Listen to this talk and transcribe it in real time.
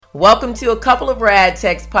Welcome to a couple of Rad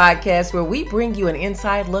Techs podcast where we bring you an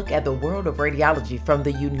inside look at the world of radiology from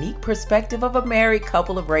the unique perspective of a married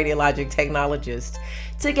couple of radiologic technologists.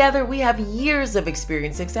 Together, we have years of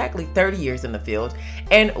experience, exactly 30 years in the field,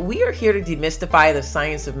 and we are here to demystify the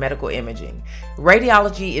science of medical imaging.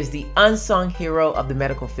 Radiology is the unsung hero of the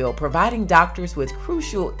medical field, providing doctors with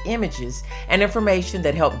crucial images and information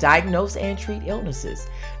that help diagnose and treat illnesses.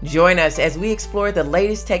 Join us as we explore the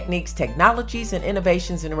latest techniques, technologies, and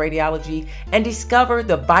innovations in radiology and discover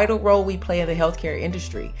the vital role we play in the healthcare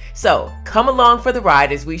industry. So come along for the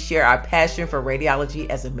ride as we share our passion for radiology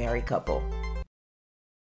as a married couple.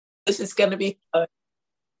 This is going to be fun.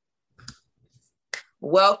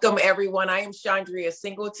 Welcome, everyone. I am Chandria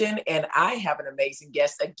Singleton, and I have an amazing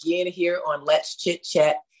guest again here on Let's Chit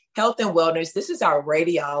Chat Health and Wellness. This is our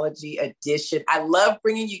radiology edition. I love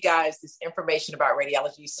bringing you guys this information about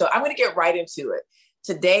radiology, so I'm going to get right into it.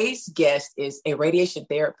 Today's guest is a radiation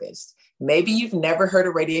therapist. Maybe you've never heard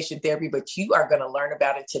of radiation therapy, but you are going to learn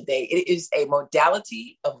about it today. It is a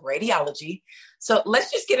modality of radiology. So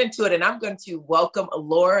let's just get into it. And I'm going to welcome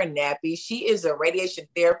Laura Nappy. She is a radiation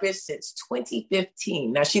therapist since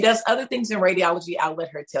 2015. Now, she does other things in radiology. I'll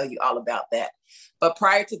let her tell you all about that. But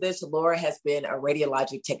prior to this, Laura has been a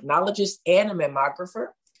radiologic technologist and a mammographer.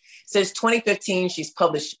 Since 2015, she's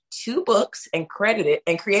published 2 books and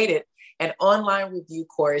created an online review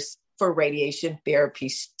course for radiation therapy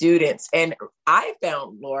students. And I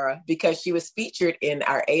found Laura because she was featured in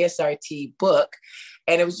our ASRT book.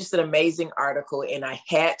 And it was just an amazing article. And I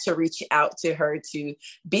had to reach out to her to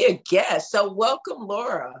be a guest. So welcome,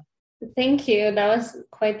 Laura. Thank you. That was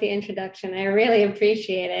quite the introduction. I really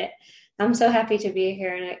appreciate it. I'm so happy to be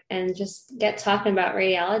here and just get talking about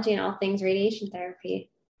radiology and all things radiation therapy.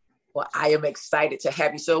 Well, I am excited to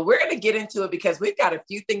have you. So we're going to get into it because we've got a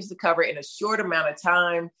few things to cover in a short amount of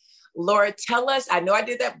time. Laura, tell us, I know I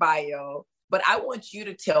did that bio, but I want you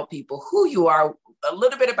to tell people who you are, a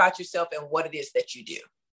little bit about yourself and what it is that you do.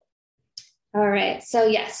 All right. So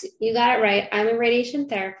yes, you got it right. I'm a radiation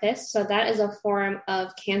therapist. So that is a form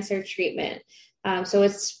of cancer treatment.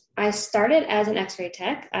 I started as an X-ray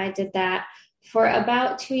tech. I did that for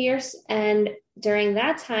about 2 years. And during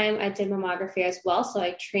that time, I did mammography as well. So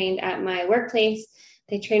I trained at my workplace.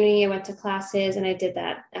 They trained me, I went to classes, and I did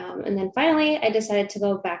that. And then finally, I decided to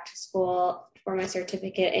go back to school for my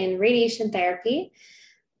certificate in radiation therapy.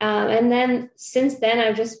 And then since then,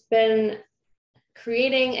 I've just been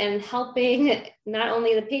creating and helping not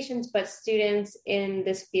only the patients, but students in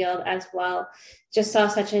this field as well. Just saw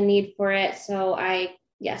such a need for it. So I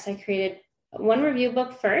created one review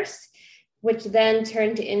book first, which then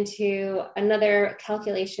turned into another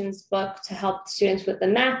calculations book to help students with the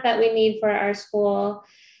math that we need for our school.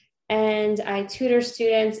 And I tutor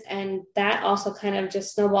students, and that also kind of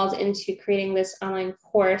just snowballed into creating this online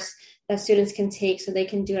course that students can take so they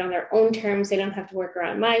can do it on their own terms. They don't have to work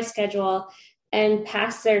around my schedule and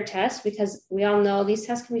pass their tests, because we all know these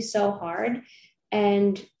tests can be so hard.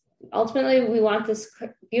 And ultimately, we want this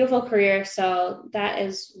beautiful career. So that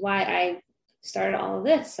is why I started all of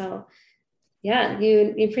this. So yeah,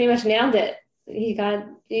 you pretty much nailed it. You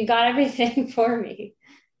got everything for me.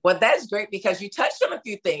 Well, that's great because you touched on a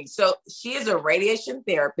few things. So she is a radiation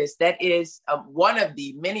therapist. That is one of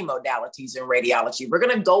the many modalities in radiology. We're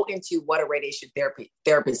going to go into what a radiation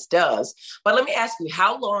therapist does. But let me ask you,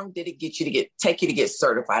 how long did it take you to get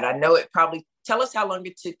certified? I know tell us how long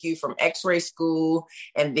it took you from X-ray school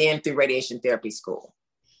and then through radiation therapy school.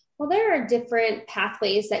 Well, there are different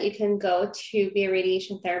pathways that you can go to be a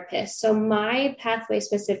radiation therapist. So my pathway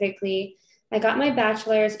specifically, I got my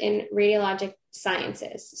bachelor's in radiologic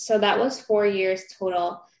sciences. So that was 4 years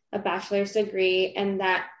total, a bachelor's degree, and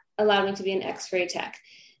that allowed me to be an X-ray tech.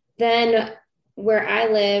 Then where I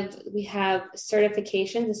live, we have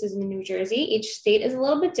certifications. This is in New Jersey. Each state is a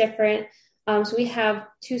little bit different. So we have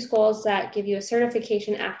 2 schools that give you a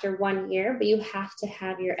certification after 1 year, but you have to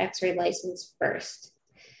have your X-ray license first.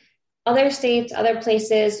 Other states, other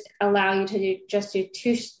places allow you to do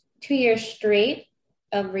 2 years straight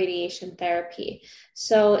of radiation therapy.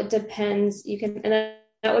 So it depends. And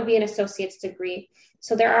that would be an associate's degree.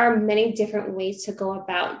 So there are many different ways to go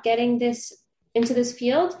about getting this into this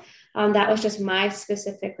field. That was just my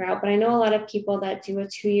specific route, but I know a lot of people that do a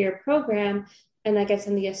 2-year program and that gets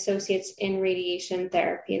them the associates in radiation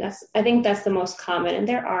therapy. I think that's the most common. And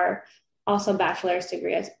there are also bachelor's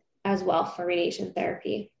degrees as well for radiation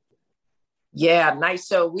therapy. Yeah, nice.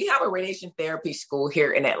 So we have a radiation therapy school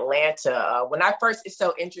here in Atlanta. It's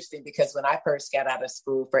so interesting because when I first got out of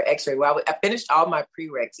school for X-ray, I finished all my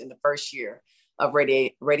prereqs in the first year of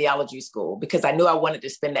radiology school, because I knew I wanted to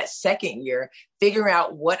spend that second year figuring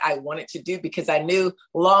out what I wanted to do, because I knew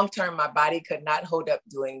long-term my body could not hold up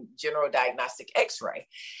doing general diagnostic x-ray.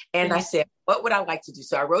 And I said, what would I like to do?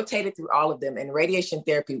 So I rotated through all of them, and radiation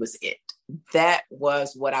therapy was it. That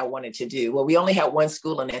was what I wanted to do. Well, we only had one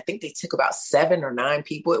school, and I think they took about 7 or 9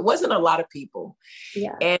 people. It wasn't a lot of people.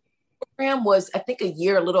 Yeah. And the program was, I think, a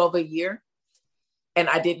little over a year. And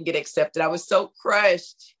I didn't get accepted. I was so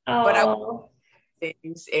crushed. Oh. But I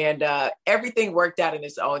things, and everything worked out in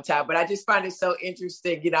its own time. But I just find it so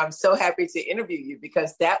interesting. I'm so happy to interview you,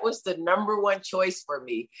 because that was the number one choice for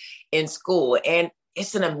me in school. And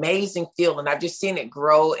it's an amazing field. And I've just seen it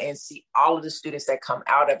grow and see all of the students that come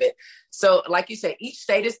out of it. So like you said, each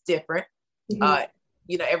state is different.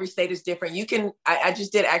 Mm-hmm. Every state is different. I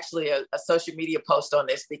just did actually a social media post on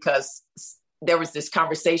this, because there was this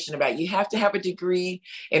conversation about you have to have a degree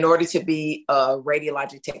in order to be a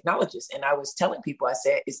radiologic technologist. And I was telling people, I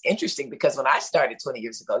said, it's interesting, because when I started 20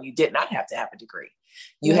 years ago, you did not have to have a degree.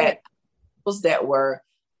 You had hospitals that were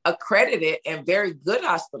accredited and very good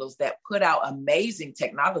hospitals that put out amazing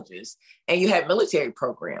technologists. And you had military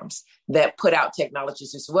programs that put out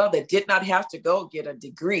technologists as well that did not have to go get a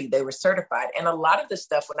degree. They were certified. And a lot of the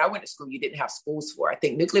stuff, when I went to school, you didn't have schools for. I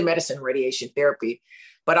think nuclear medicine, radiation therapy,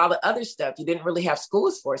 but all the other stuff you didn't really have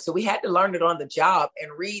schools for. So we had to learn it on the job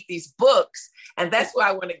and read these books. And that's why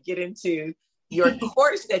I want to get into your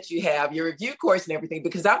course that you have, your review course and everything,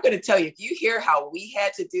 because I'm going to tell you, if you hear how we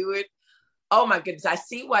had to do it, oh my goodness, I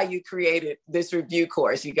see why you created this review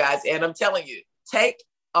course, you guys. And I'm telling you, take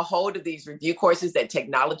a hold of these review courses that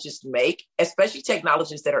technologists make, especially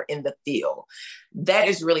technologists that are in the field. That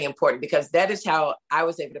is really important, because that is how I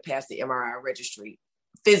was able to pass the MRI registry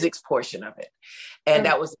physics portion of it. And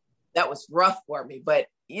that was rough for me. But,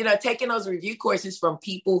 taking those review courses from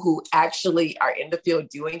people who actually are in the field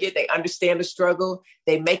doing it, they understand the struggle,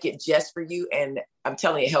 they make it just for you. And I'm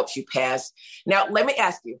telling you, it helps you pass. Now, let me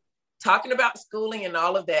ask you, talking about schooling and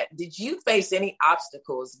all of that, did you face any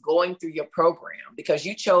obstacles going through your program? Because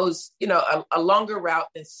you chose, a longer route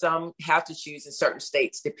than some have to choose in certain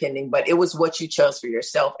states, depending, but it was what you chose for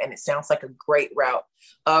yourself. And it sounds like a great route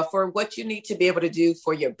for what you need to be able to do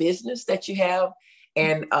for your business that you have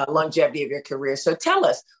and longevity of your career. So tell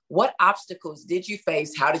us, what obstacles did you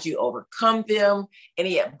face? How did you overcome them?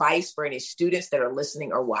 Any advice for any students that are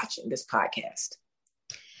listening or watching this podcast?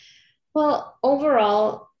 Well,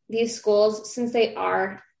 overall, these schools, since they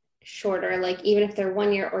are shorter, like even if they're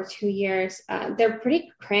 1 year or 2 years, they're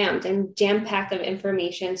pretty crammed and jam-packed of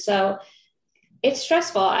information. So it's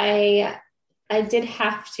stressful. I did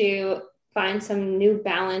have to find some new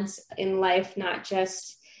balance in life, not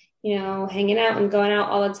just, hanging out and going out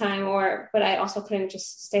all the time, but I also couldn't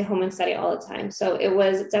just stay home and study all the time. So it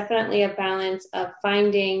was definitely a balance of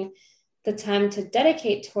finding the time to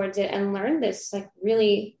dedicate towards it and learn this like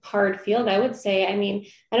really hard field, I would say. I mean,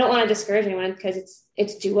 I don't want to discourage anyone, because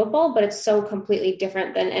it's doable, but it's so completely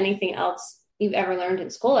different than anything else you've ever learned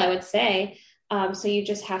in school, I would say. So you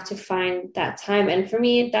just have to find that time. And for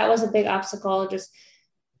me, that was a big obstacle, just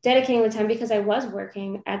dedicating the time, because I was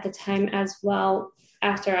working at the time as well,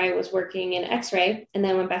 after I was working in x-ray, and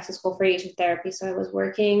then went back to school for radiation therapy. So I was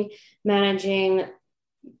working, managing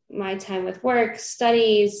my time with work,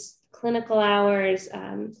 studies, clinical hours,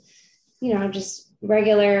 just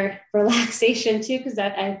regular relaxation too, because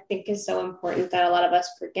that I think is so important that a lot of us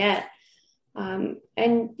forget.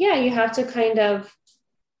 You have to kind of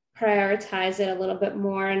prioritize it a little bit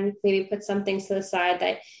more, and maybe put some things to the side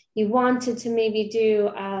that you wanted to maybe do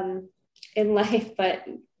in life, but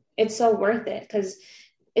it's so worth it, because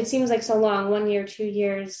it seems like so long, 1 year, 2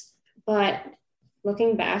 years, but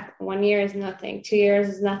looking back, 1 year is nothing, 2 years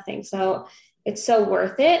is nothing. So it's so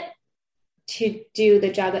worth it to do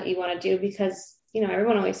the job that you want to do, because,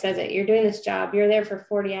 everyone always says it, you're doing this job, you're there for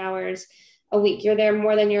 40 hours a week, you're there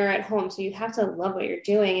more than you're at home. So you have to love what you're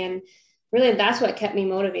doing. And really, that's what kept me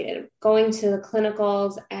motivated, going to the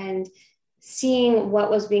clinicals and seeing what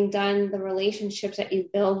was being done, the relationships that you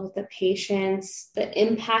build with the patients, the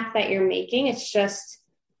impact that you're making. It's just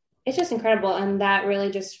incredible. And that really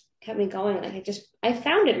just kept me going. Like I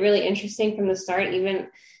found it really interesting from the start. Even,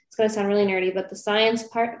 it's going to sound really nerdy, but the science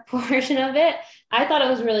portion of it, I thought it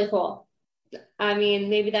was really cool. I mean,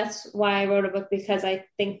 maybe that's why I wrote a book, because I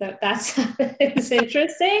think that's it's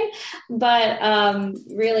interesting. But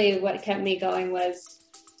really what kept me going was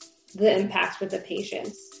the impact with the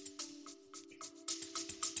patients.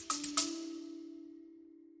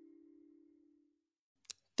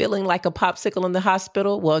 Feeling like a popsicle in the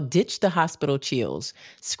hospital? Well, ditch the hospital chills.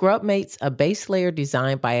 Scrubmates, a base layer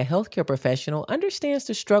designed by a healthcare professional, understands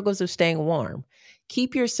the struggles of staying warm.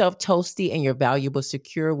 Keep yourself toasty and your valuables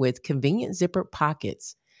secure with convenient zippered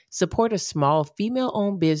pockets. Support a small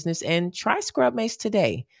female-owned business and try Scrubmates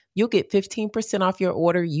today. You'll get 15% off your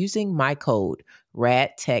order using my code,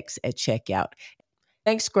 RADTEX at checkout.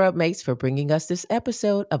 Thanks, Scrubmates, for bringing us this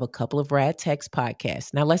episode of A Couple of Rad Techs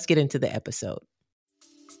podcast. Now let's get into the episode.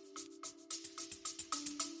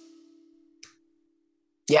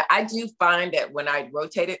 Yeah, I do find that when I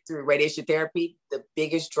rotated through radiation therapy, the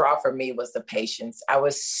biggest draw for me was the patients. I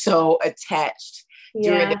was so attached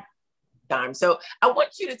during the time. So I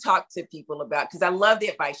want you to talk to people about, because I love the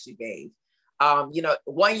advice you gave.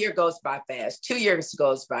 1 year goes by fast, 2 years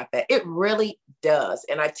goes by fast. It really does.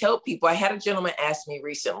 And I tell people, I had a gentleman ask me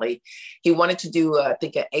recently, he wanted to do, I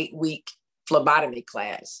think, an 8-week phlebotomy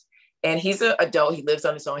class. And he's an adult, he lives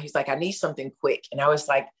on his own. He's like, I need something quick. And I was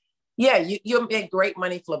like, yeah, you'll make great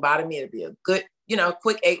money phlebotomy. It'll be a good,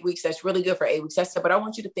 quick 8 weeks. That's really good for 8 weeks. I said, but I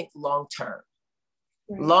want you to think long-term.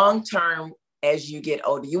 Right. Long-term as you get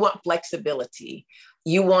older. You want flexibility.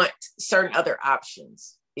 You want certain other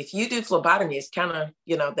options. If you do phlebotomy, it's kind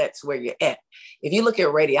of, that's where you're at. If you look at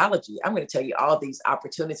radiology, I'm going to tell you all these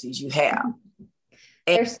opportunities you have.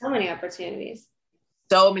 There's so many opportunities.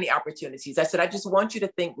 So many opportunities. I said, I just want you to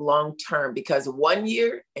think long-term, because 1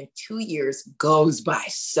 year and 2 years goes by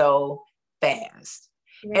so fast.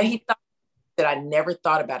 Right. And he thought that I never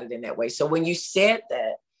thought about it in that way. So when you said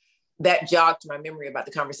that, that jogged my memory about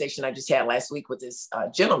the conversation I just had last week with this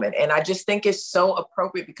gentleman. And I just think it's so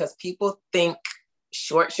appropriate, because people think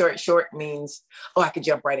short means, oh, I could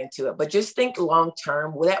jump right into it. But just think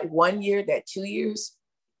long-term. With that 1 year, that 2 years,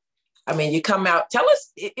 I mean, you come out, tell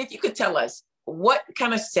us, if you could tell us, what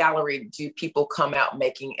kind of salary do people come out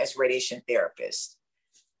making as radiation therapists?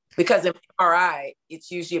 Because in MRI,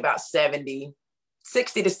 it's usually about 60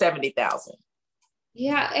 to 70,000.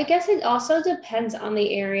 Yeah, I guess it also depends on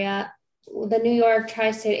the area. The New York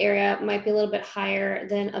tri-state area might be a little bit higher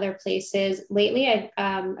than other places. Lately,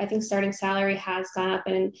 I think starting salary has gone up,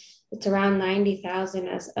 and it's around 90,000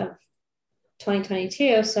 as of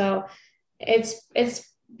 2022. So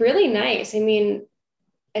it's really nice. I mean,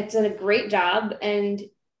 it's a great job, and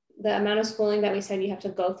the amount of schooling that we said you have to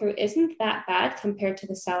go through isn't that bad compared to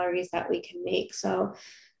the salaries that we can make. So,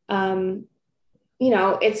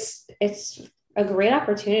 it's a great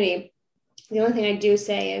opportunity. The only thing I do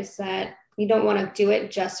say is that you don't want to do it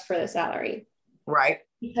just for the salary. Right.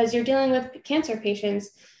 Because you're dealing with cancer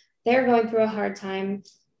patients. They're going through a hard time.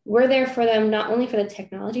 We're there for them, not only for the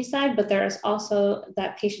technology side, but there is also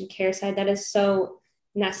that patient care side that is so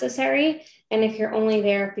necessary. And if you're only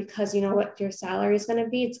there because you know what your salary is going to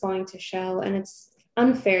be, it's going to show, and it's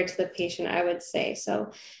unfair to the patient, I would say.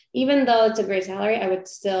 So even though it's a great salary, I would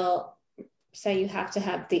still say you have to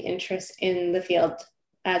have the interest in the field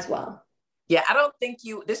as well. Yeah, I don't think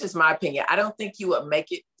this is my opinion, I don't think you would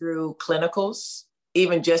make it through clinicals,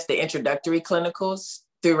 even just the introductory clinicals,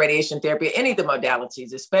 through radiation therapy, any of the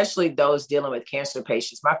modalities, especially those dealing with cancer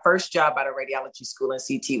patients. My first job out of radiology school in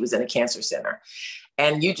CT was in a cancer center.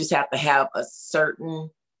 And you just have to have a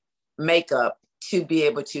certain makeup to be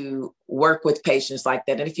able to work with patients like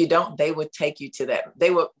that. And if you don't, they would take you to that.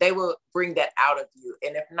 They will bring that out of you.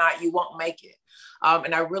 And if not, you won't make it.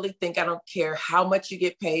 And I really think, I don't care how much you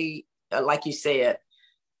get paid, like you said,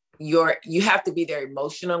 you have to be there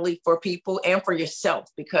emotionally for people and for yourself.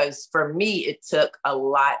 Because for me, it took a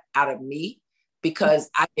lot out of me, because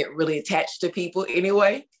I get really attached to people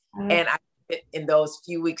anyway. Mm-hmm. And in those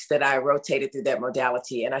few weeks that I rotated through that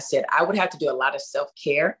modality, and I said, I would have to do a lot of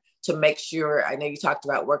self-care to make sure, I know you talked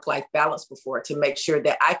about work-life balance before, to make sure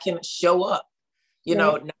that I can show up,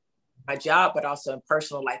 not in my job, but also in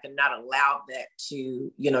personal life, and not allow that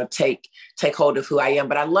to, take hold of who I am.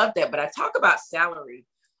 But I love that. But I talk about salary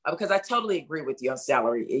because I totally agree with you on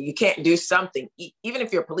salary. You can't do something, even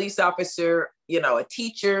if you're a police officer, a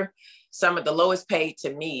teacher, some of the lowest paid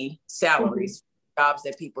to me salaries, jobs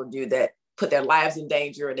that people do that put their lives in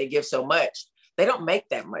danger, and they give so much, they don't make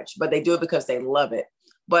that much, but they do it because they love it.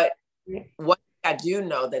 But what I do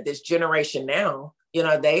know, that this generation now, they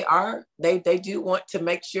do want to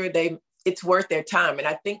make sure it's worth their time. And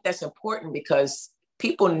I think that's important, because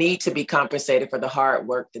people need to be compensated for the hard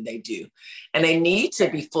work that they do. And they need to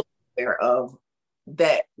be fully aware of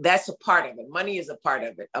that. That's a part of it. Money is a part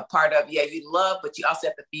of it. A part of, you love, but you also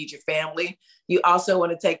have to feed your family. You also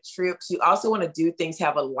want to take trips. You also want to do things,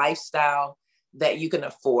 have a lifestyle that you can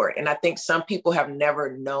afford. And I think some people have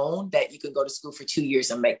never known that you can go to school for 2 years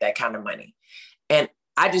and make that kind of money. And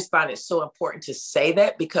I just find it so important to say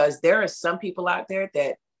that, because there are some people out there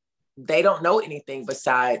that they don't know anything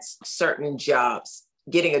besides certain jobs,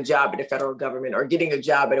 getting a job at the federal government or getting a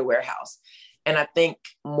job at a warehouse. And I think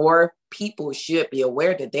more people should be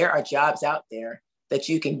aware that there are jobs out there that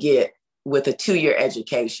you can get with a 2-year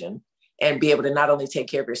education and be able to not only take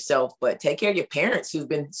care of yourself, but take care of your parents who've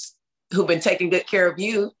been taking good care of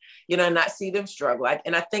you, and not see them struggle.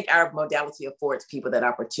 And I think our modality affords people that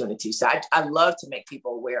opportunity. So I love to make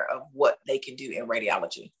people aware of what they can do in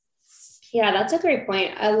radiology. Yeah, that's a great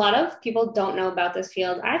point. A lot of people don't know about this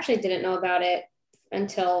field. I actually didn't know about it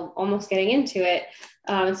until almost getting into it.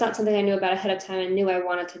 It's not something I knew about ahead of time and knew I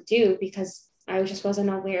wanted to do because I just wasn't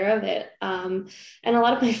aware of it. And a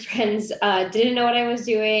lot of my friends didn't know what I was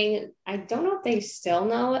doing. I don't know if they still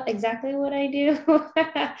know exactly what I do,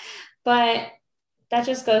 but that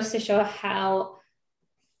just goes to show how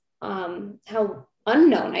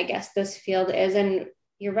unknown, I guess, this field is. And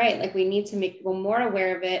you're right. Like, we need to make people more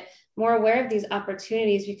aware of it, more aware of these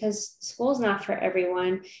opportunities, because school is not for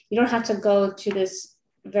everyone. You don't have to go to this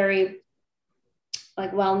very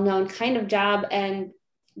like well-known kind of job and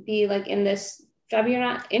be like in this job you're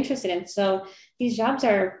not interested in. So these jobs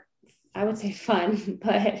are, I would say, fun,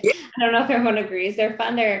 but I don't know if everyone agrees. They're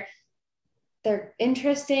fun. They're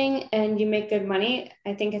interesting, and you make good money.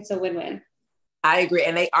 I think it's a win-win. I agree.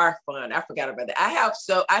 And they are fun. I forgot about that.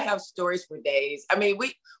 I have stories for days. I mean,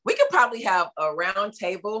 we could probably have a round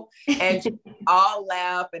table and just all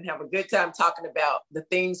laugh and have a good time talking about the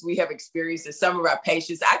things we have experienced in some of our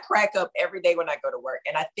patients. I crack up every day when I go to work.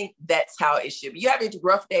 And I think that's how it should be. You have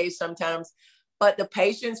rough days sometimes, but the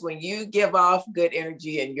patients, when you give off good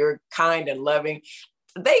energy and you're kind and loving,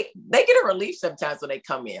 they get a relief sometimes when they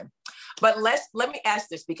come in. But let me ask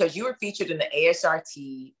this, because you were featured in the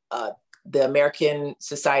ASRT, the American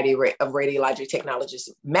Society of Radiologic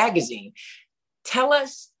Technologists magazine. Tell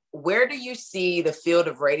us, where do you see the field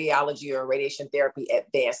of radiology or radiation therapy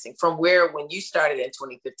advancing from when you started in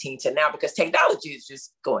 2015 to now? Because technology is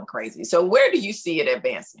just going crazy. So where do you see it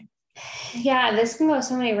advancing? Yeah, this can go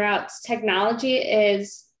so many routes. Technology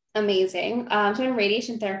is amazing. So in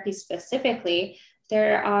radiation therapy specifically,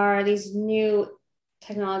 there are these new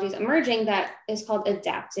technologies emerging that is called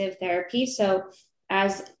adaptive therapy. So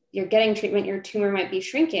as you're getting treatment, your tumor might be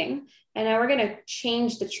shrinking. And now we're going to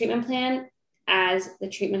change the treatment plan as the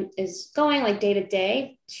treatment is going, like day to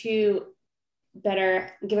day, to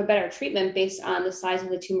give a better treatment based on the size of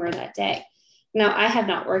the tumor that day. Now, I have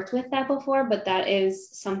not worked with that before, but that is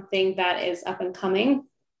something that is up and coming.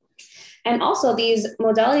 And also, these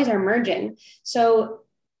modalities are merging. So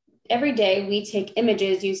every day we take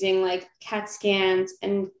images using like CAT scans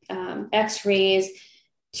and X-rays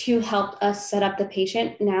to help us set up the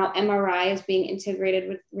patient. Now MRI is being integrated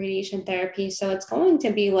with radiation therapy. So it's going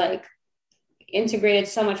to be like integrated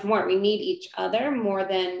so much more. We need each other more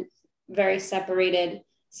than very separated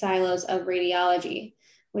silos of radiology,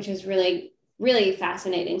 which is really, really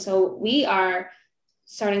fascinating. So we are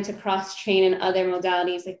starting to cross-train in other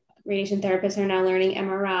modalities. Like radiation therapists are now learning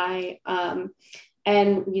MRI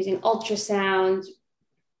and using ultrasound,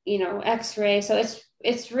 X-ray. So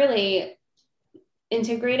it's really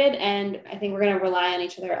integrated, and I think we're going to rely on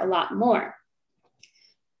each other a lot more.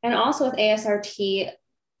 And also with ASRT,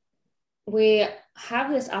 we have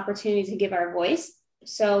this opportunity to give our voice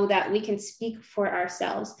so that we can speak for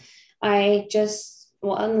ourselves. In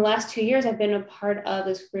the last 2 years, I've been a part of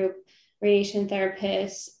this group, Radiation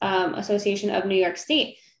Therapists Association of New York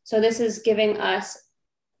State. So this is giving us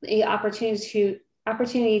the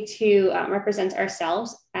opportunity to represent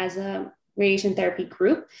ourselves as a radiation therapy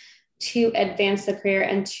group, to advance the career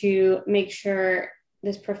and to make sure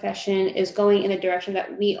this profession is going in the direction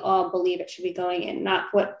that we all believe it should be going in, not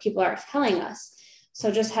what people are telling us.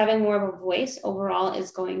 So just having more of a voice overall is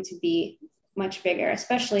going to be much bigger,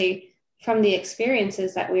 especially from the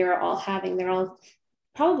experiences that we are all having. They're all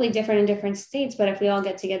probably different in different states, but if we all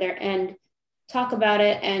get together and talk about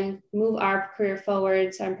it and move our career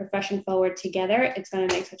forwards, our profession forward together, it's going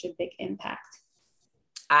to make such a big impact.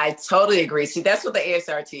 I totally agree. See, that's what the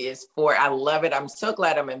ASRT is for. I love it. I'm so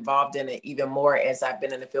glad I'm involved in it even more, as I've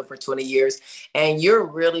been in the field for 20 years. And you're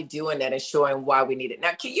really doing that and showing why we need it.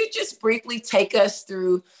 Now, can you just briefly take us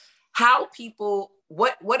through how people,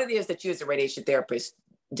 what it is that you as a radiation therapist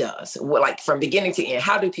does? Like from beginning to end,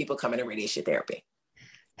 how do people come into radiation therapy?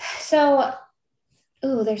 So,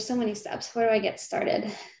 there's so many steps. Where do I get started?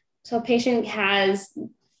 So a patient has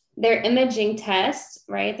their imaging tests,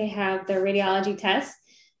 right? They have their radiology tests,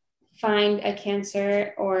 find a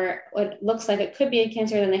cancer or what looks like it could be a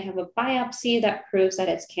cancer. Then they have a biopsy that proves that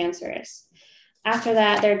it's cancerous. After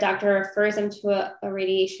that, their doctor refers them to a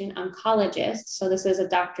radiation oncologist. So this is a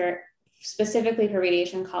doctor specifically for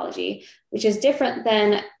radiation oncology, which is different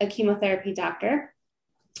than a chemotherapy doctor.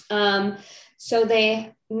 So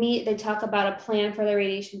they meet, they talk about a plan for the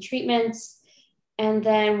radiation treatments. And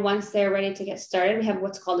then once they're ready to get started, we have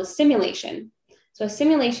what's called a simulation. So a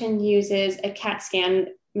simulation uses a CAT scan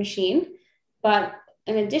machine, but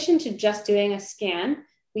in addition to just doing a scan,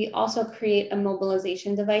 we also create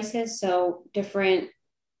immobilization devices. So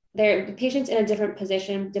the patient's in a different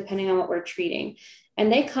position depending on what we're treating.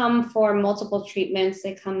 And they come for multiple treatments.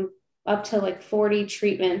 They come up to like 40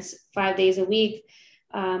 treatments 5 days a week.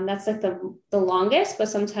 That's like the longest, but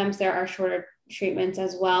sometimes there are shorter treatments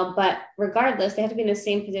as well. But regardless, they have to be in the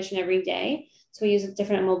same position every day. So we use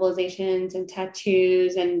different immobilizations and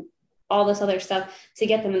tattoos and all this other stuff to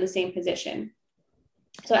get them in the same position.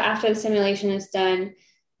 So after the simulation is done,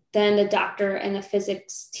 then the doctor and the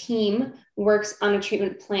physics team works on a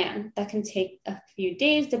treatment plan that can take a few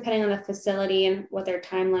days, depending on the facility and what their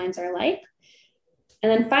timelines are like.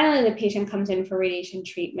 And then finally, the patient comes in for radiation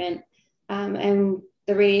treatment. And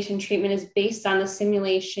the radiation treatment is based on the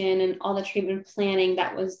simulation and all the treatment planning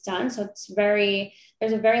that was done. So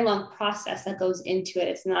there's a very long process that goes into it.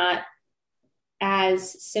 It's not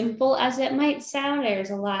as simple as it might sound. There's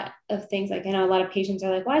a lot of things, like I know a lot of patients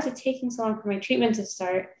are like, why is it taking so long for my treatment to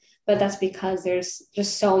start? But that's because there's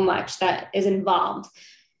just so much that is involved,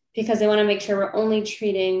 because they want to make sure we're only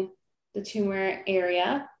treating the tumor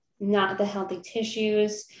area, not the healthy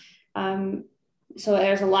tissues. So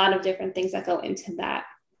there's a lot of different things that go into that.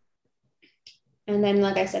 And then,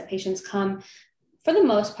 like I said, patients come for the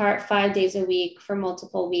most part 5 days a week for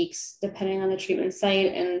multiple weeks, depending on the treatment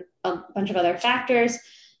site and a bunch of other factors.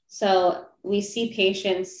 So we see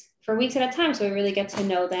patients for weeks at a time. So we really get to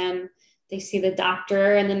know them. They see the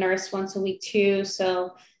doctor and the nurse once a week too.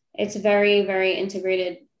 So it's a very, very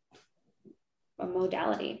integrated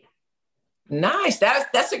modality. Nice.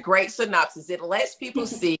 That's a great synopsis. It lets people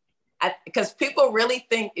see, because people really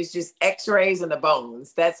think it's just x-rays and the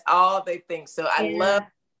bones. That's all they think. So I love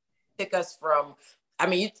take us from, I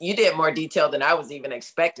mean, you did more detail than I was even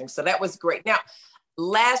expecting. So that was great. Now,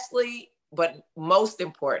 lastly, but most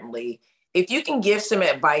importantly, if you can give some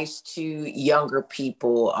advice to younger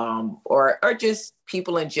people or just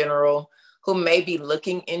people in general who may be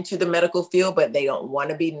looking into the medical field, but they don't want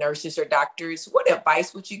to be nurses or doctors, what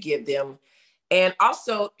advice would you give them? And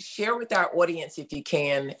also share with our audience, if you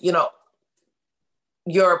can,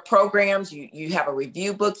 your programs. You have a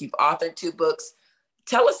review book, you've authored 2 books.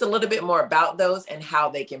 Tell us a little bit more about those and how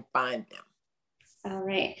they can find them. All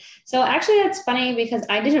right. So actually, that's funny because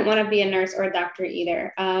I didn't want to be a nurse or a doctor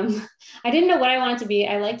either. I didn't know what I wanted to be.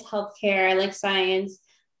 I liked healthcare. I liked science.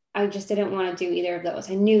 I just didn't want to do either of those.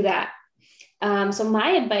 I knew that. So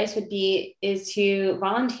my advice is to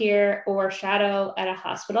volunteer or shadow at a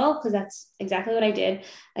hospital, because that's exactly what I did.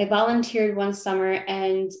 I volunteered one summer,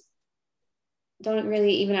 and don't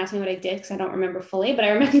really even ask me what I did because I don't remember fully, but I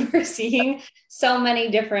remember seeing so many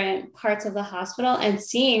different parts of the hospital and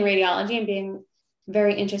seeing radiology and being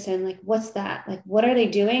very interested in, like, what's that? Like, what are they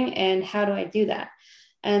doing and how do I do that?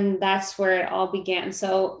 And that's where it all began.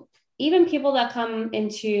 So even people that come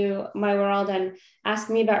into my world and ask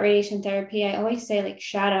me about radiation therapy, I always say, like,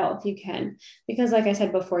 shadow if you can, because like I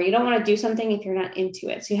said before, you don't want to do something if you're not into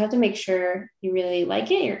it. So you have to make sure you really like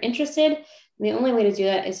it, you're interested. And the only way to do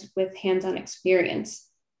that is with hands-on experience.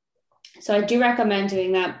 So I do recommend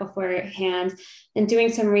doing that beforehand and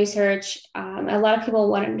doing some research. A lot of people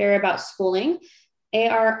wonder about schooling.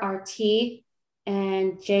 ARRT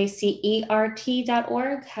and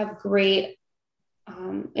JCERT.org have great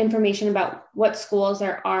information about what schools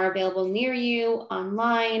there are available near you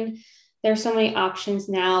online. There's so many options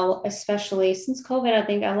now, especially since COVID. I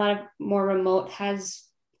think a lot of more remote has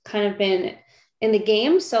kind of been in the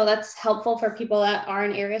game. So that's helpful for people that are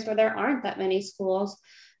in areas where there aren't that many schools.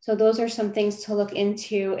 So those are some things to look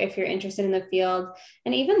into if you're interested in the field.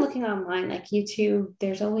 And even looking online, like YouTube,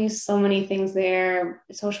 there's always so many things there,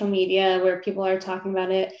 social media where people are talking about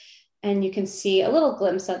it, and you can see a little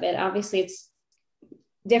glimpse of it. Obviously, it's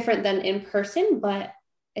different than in person, but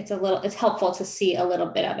it's helpful to see a little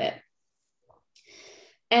bit of it.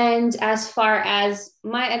 And as far as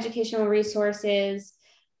my educational resources,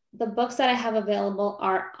 the books that I have available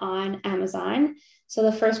are on Amazon. So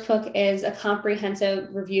the first book is a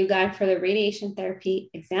comprehensive review guide for the radiation therapy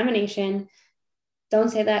examination. Don't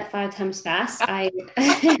say that 5 times fast. I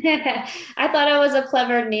thought it was a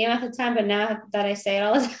clever name at the time, but now that I say it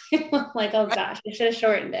all the time, I'm like, oh gosh, I should have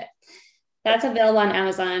shortened it. That's available on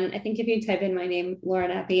Amazon. I think if you type in my name, Laura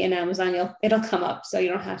Nappi, in Amazon, it'll come up, so you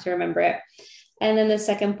don't have to remember it. And then the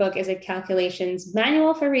second book is a calculations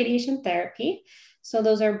manual for radiation therapy. So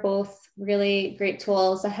those are both really great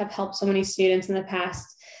tools that have helped so many students in the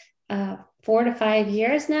past 4 to 5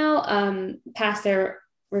 years now pass their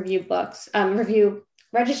review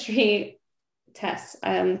registry tests.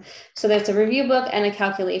 So there's a review book and a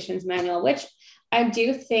calculations manual, which I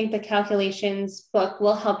do think the calculations book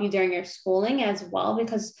will help you during your schooling as well,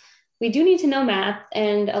 because we do need to know math,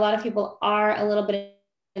 and a lot of people are a little bit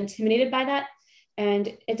intimidated by that,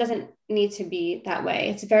 and it doesn't need to be that way.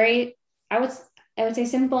 It's very, I would say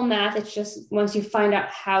simple math. It's just once you find out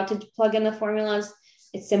how to plug in the formulas,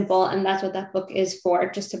 it's simple, and that's what that book is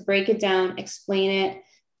for, just to break it down, explain it,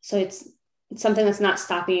 so it's something that's not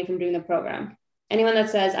stopping you from doing the program. Anyone that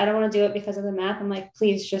says, I don't want to do it because of the math, I'm like,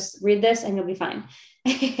 please just read this and you'll be fine.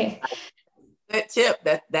 Good tip.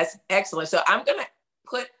 That's excellent. So I'm going to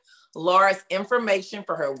put Laura's information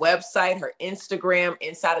for her website, her Instagram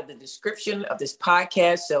inside of the description of this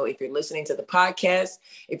podcast. So if you're listening to the podcast,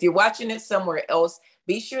 if you're watching it somewhere else,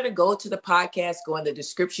 be sure to go to the podcast, go in the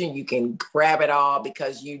description. You can grab it all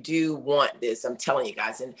because you do want this. I'm telling you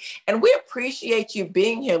guys. And we appreciate you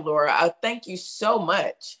being here, Laura. Thank you so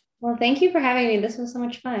much. Well, thank you for having me. This was so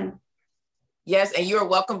much fun. Yes, and you're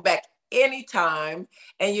welcome back anytime.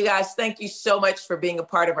 And you guys, thank you so much for being a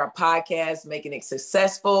part of our podcast, making it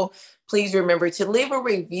successful. Please remember to leave a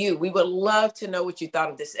review. We would love to know what you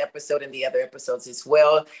thought of this episode and the other episodes as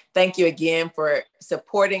well. Thank you again for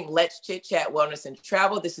supporting Let's Chit Chat Wellness and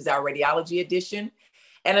Travel. This is our radiology edition.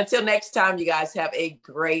 And until next time, you guys have a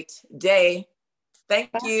great day.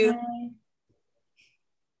 Thank you.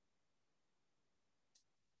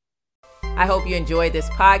 I hope you enjoyed this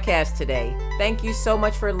podcast today. Thank you so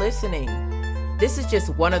much for listening. This is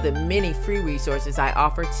just one of the many free resources I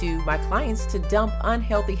offer to my clients to dump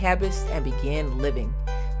unhealthy habits and begin living.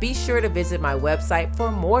 Be sure to visit my website for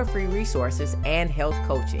more free resources and health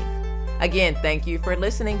coaching. Again, thank you for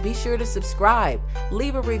listening. Be sure to subscribe,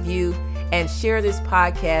 leave a review, and share this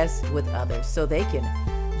podcast with others so they can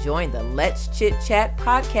join the Let's Chit Chat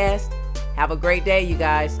podcast. Have a great day, you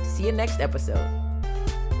guys. See you next episode.